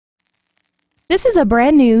This is a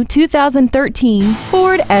brand new 2013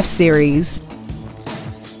 Ford F-Series.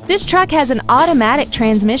 This truck has an automatic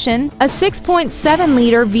transmission, a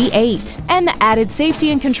 6.7-liter V8, and the added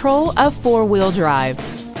safety and control of four-wheel drive.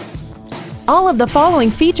 All of the following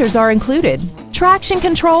features are included: traction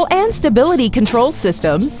control and stability control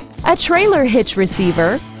systems, a trailer hitch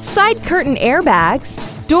receiver, side curtain airbags,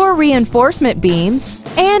 door reinforcement beams,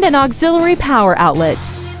 and an auxiliary power outlet.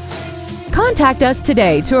 Contact us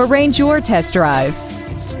today to arrange your test drive.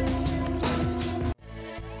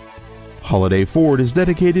 Holiday Ford is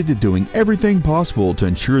dedicated to doing everything possible to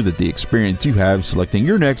ensure that the experience you have selecting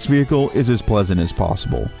your next vehicle is as pleasant as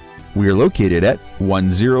possible. We are located at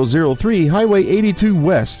 1003 Highway 82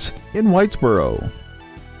 West in Whitesboro.